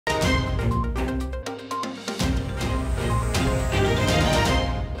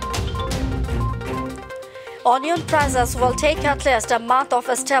Onion prices will take at least a month of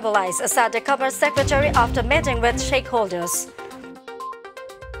stabilize, said the Commerce Secretary after meeting with stakeholders.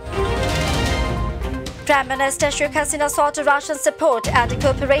 Prime Minister Sheikh Hasina sought Russian support and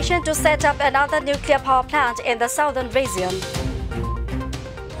cooperation to set up another nuclear power plant in the southern region.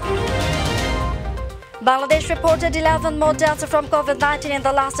 Bangladesh reported 11 more deaths from COVID-19 in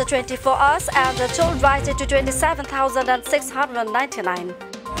the last 24 hours and the toll rising to 27,699.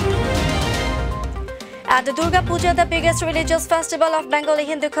 And Durga Puja, the biggest religious festival of Bengali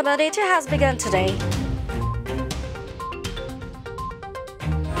Hindu community, has begun today.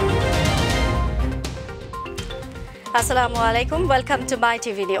 Assalamu alaikum. Welcome to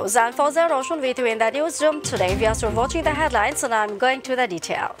Mytv News. I'm Fawza Roshan with you in the newsroom today. We are still watching the headlines and I'm going to the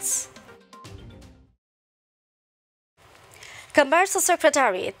details. Commerce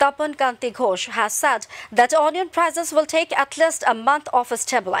Secretary Tapan Kanti Ghosh has said that onion prices will take at least a month of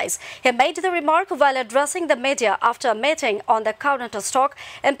stabilize. He made the remark while addressing the media after a meeting on the current stock,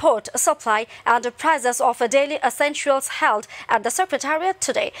 import, supply and prices of daily essentials held at the Secretariat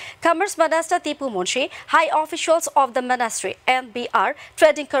today. Commerce Minister Tipu Munshi, high officials of the Ministry, NBR,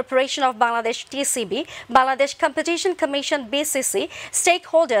 Trading Corporation of Bangladesh TCB, Bangladesh Competition Commission BCC,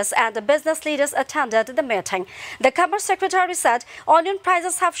 stakeholders and business leaders attended the meeting. The Commerce Secretary said onion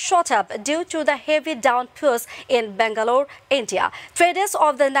prices have shot up due to the heavy downpours in Bangalore, India. Traders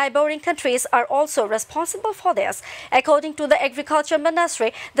of the neighboring countries are also responsible for this. According to the Agriculture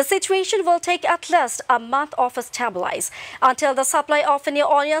Ministry, the situation will take at least a month of stabilize. Until the supply of new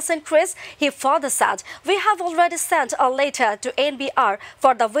onions increase, he further said, we have already sent a letter to NBR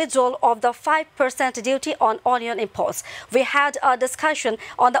for the withdrawal of the 5% duty on onion imports. We had a discussion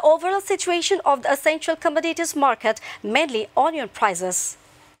on the overall situation of the essential commodities market, mainly onion prices.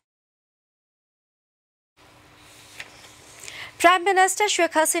 Prime Minister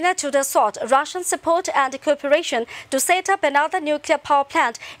Sheikh Hasina today sought Russian support and cooperation to set up another nuclear power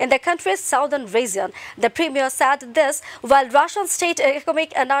plant in the country's southern region. The Premier said this while Russian State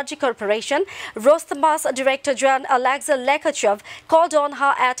Atomic Energy Corporation, Rostom's Director General Alexei Lekachev called on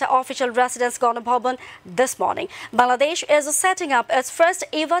her at her official residence Ganabhavan this morning. Bangladesh is setting up its first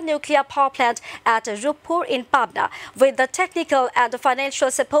ever nuclear power plant at Rupur in Pabna with the technical and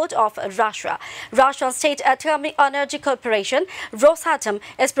financial support of Russia. Russian State Atomic Energy Corporation Rosatom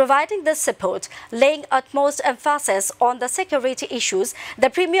is providing this support, laying utmost emphasis on the security issues. The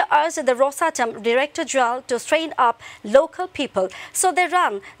Premier urged the Rosatom Director General to train up local people so they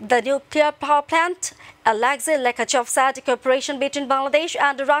run the nuclear power plant. Alexei Lekachev said cooperation between Bangladesh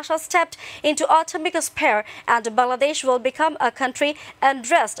and Russia stepped into atomic sphere and Bangladesh will become a country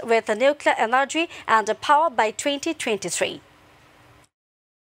enriched with nuclear energy and power by 2023.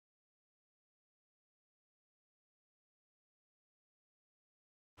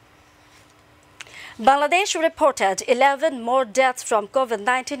 Bangladesh reported 11 more deaths from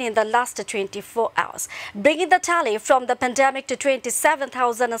COVID-19 in the last 24 hours, bringing the tally from the pandemic to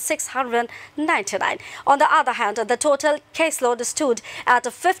 27,699. On the other hand, the total caseload stood at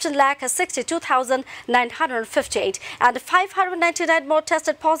 15,62,958 and 599 more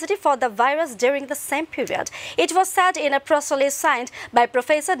tested positive for the virus during the same period. It was said in a press release signed by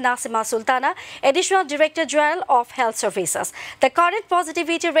Professor Nasima Sultana, Additional Director General of Health Services. The current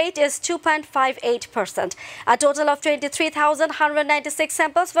positivity rate is 2.58%. A total of 23,196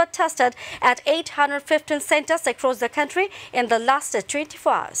 samples were tested at 815 centers across the country in the last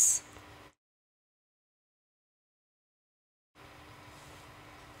 24 hours.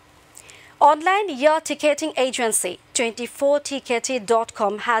 Online year ticketing agency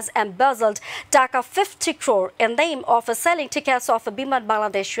 24ticketing.com has embezzled Taka 50 crore in name of selling tickets of Biman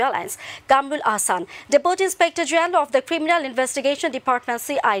Bangladesh Airlines. Kamrul Ahsan, Deputy Inspector General of the Criminal Investigation Department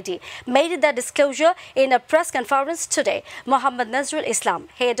CID, made the disclosure in a press conference today. Mohammad Nazrul Islam,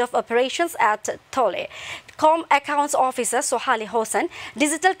 Head of Operations at Thole, Com Accounts Officer Sohali Hossain,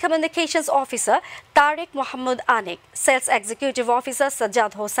 Digital Communications Officer Tariq Muhammad Anik, Sales Executive Officer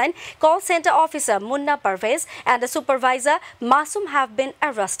Sajjad Hossain, Call Center Officer Munna Parvez and the Supervisor Masum have been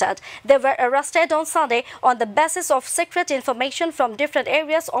arrested. They were arrested on Sunday on the basis of secret information from different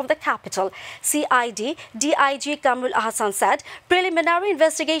areas of the capital. CID DIG Kamrul Ahsan said preliminary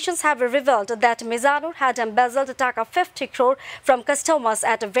investigations have revealed that Mizanur had embezzled Taka 50 crore from customers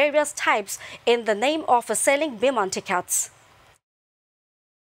at various types in the name of selling Biman tickets.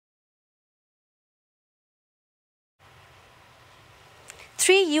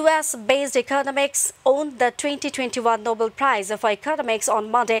 Three US-based economists won the 2021 Nobel Prize for Economics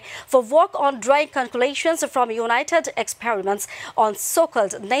on Monday for work on drawing conclusions from united experiments on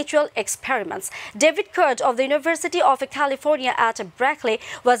so-called natural experiments. David Kurd of the University of California at Berkeley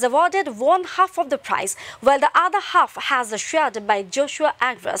was awarded one half of the prize, while the other half has shared by Joshua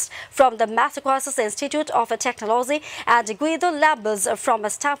Agrest from the Massachusetts Institute of Technology and Guido Labus from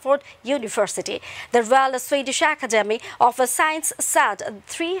Stanford University. The Royal Swedish Academy of Science said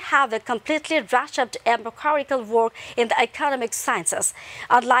three have completely reshaped empirical work in the economic sciences.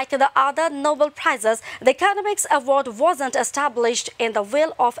 Unlike the other Nobel Prizes, the Economics Award wasn't established in the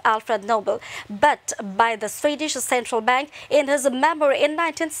will of Alfred Nobel, but by the Swedish Central Bank in his memory in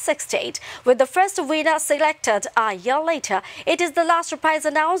 1968. With the first winner selected a year later, it is the last prize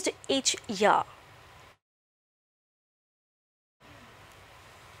announced each year.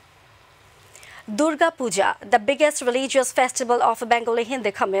 Durga Puja, the biggest religious festival of Bengali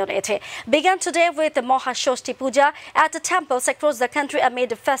Hindu community, began today with Mahashoshti Puja at temples across the country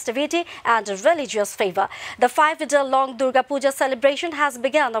amid festivity and religious fervor. The 5-day-long Durga Puja celebration has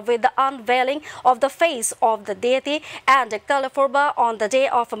begun with the unveiling of the face of the deity and Kalapurba on the day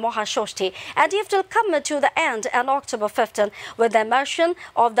of Mahashoshti, and it will come to the end on October 15 with the immersion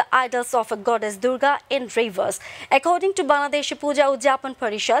of the idols of Goddess Durga in rivers. According to Bangladesh Puja Udjapan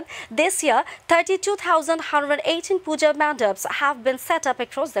Parishad, this year 32,118 puja mandaps have been set up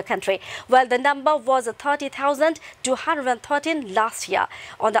across the country, while the number was 30,213 last year.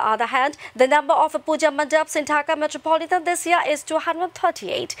 On the other hand, the number of puja mandaps in Dhaka Metropolitan this year is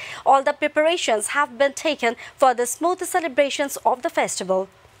 238. All the preparations have been taken for the smooth celebrations of the festival.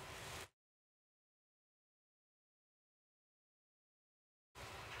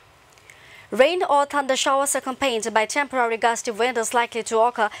 Rain or thunder showers accompanied by temporary gusty wind is likely to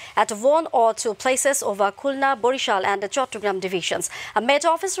occur at one or two places over Khulna, Borishal and the Chattogram divisions. A Met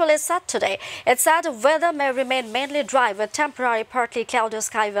Office release said today. It said weather may remain mainly dry with temporary partly cloudy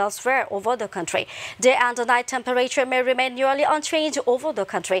sky elsewhere over the country. Day and night temperature may remain nearly unchanged over the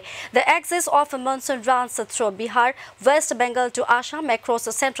country. The axis of monsoon runs through Bihar, West Bengal to Assam across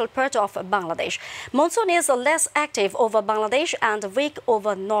the central part of Bangladesh. Monsoon is less active over Bangladesh and weak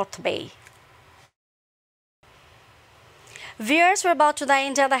over North Bay. Viewers, we're about to dive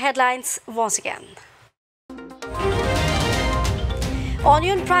into the headlines once again.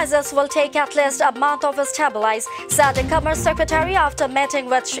 Onion prices will take at least a month to stabilize, said the Commerce Secretary after meeting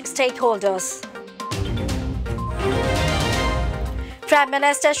with stakeholders. Prime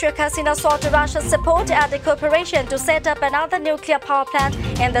Minister Sheikh Hasina sought Russia's support and the cooperation to set up another nuclear power plant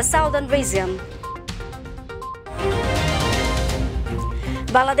in the southern region.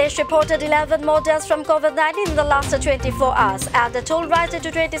 Bangladesh reported 11 more deaths from COVID-19 in the last 24 hours, and the toll rises to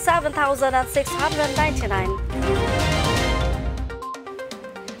 27,699.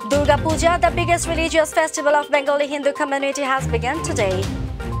 Durga Puja, the biggest religious festival of Bengali Hindu community, has begun today.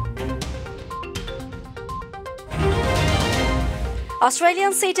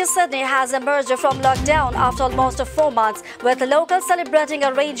 Australian city Sydney has emerged from lockdown after almost 4 months, with locals celebrating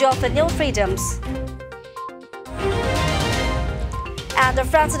a range of new freedoms. And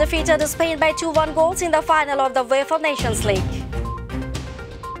France defeated Spain by 2-1 goals in the final of the UEFA Nations League.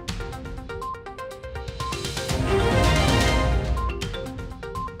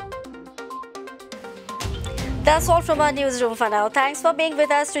 That's all from our newsroom for now. Thanks for being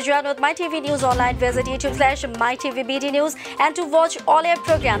with us. To join with MyTV News online, visit YouTube/MyTVBD News, and to watch all our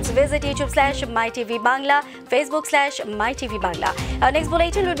programs, visit YouTube/MyTV Bangla, Facebook/MyTV Bangla. Our next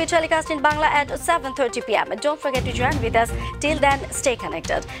bulletin will be telecast in Bangla at 7:30 p.m. Don't forget to join with us. Till then, stay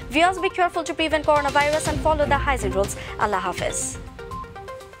connected. Viewers, be careful to prevent coronavirus and follow the hygiene rules. Allah Hafiz.